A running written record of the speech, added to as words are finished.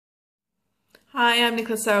Hi, I'm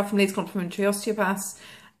Nicola Sell from Leeds Complementary Osteopaths.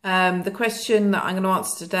 The question that I'm going to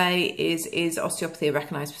answer today is osteopathy a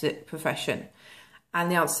recognised profession? And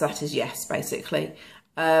the answer to that is yes, basically.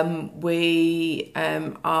 We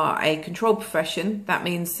are a controlled profession. That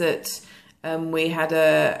means that we had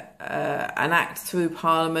an act through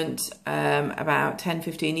Parliament about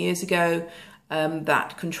 10-15 years ago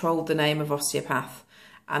that controlled the name of osteopath.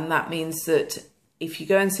 And that means that if you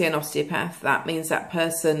go and see an osteopath, that means that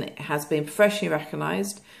person has been professionally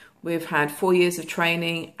recognised. We've had 4 years of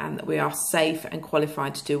training and that we are safe and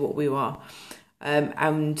qualified to do what we are.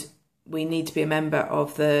 And we need to be a member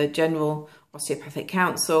of the General Osteopathic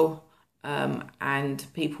Council, and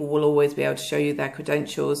people will always be able to show you their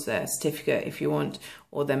credentials, their certificate if you want,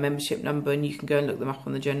 or their membership number, and you can go and look them up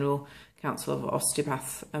on the General Council of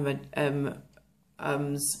Osteopaths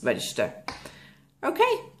register. Okay,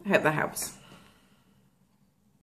 I hope that helps.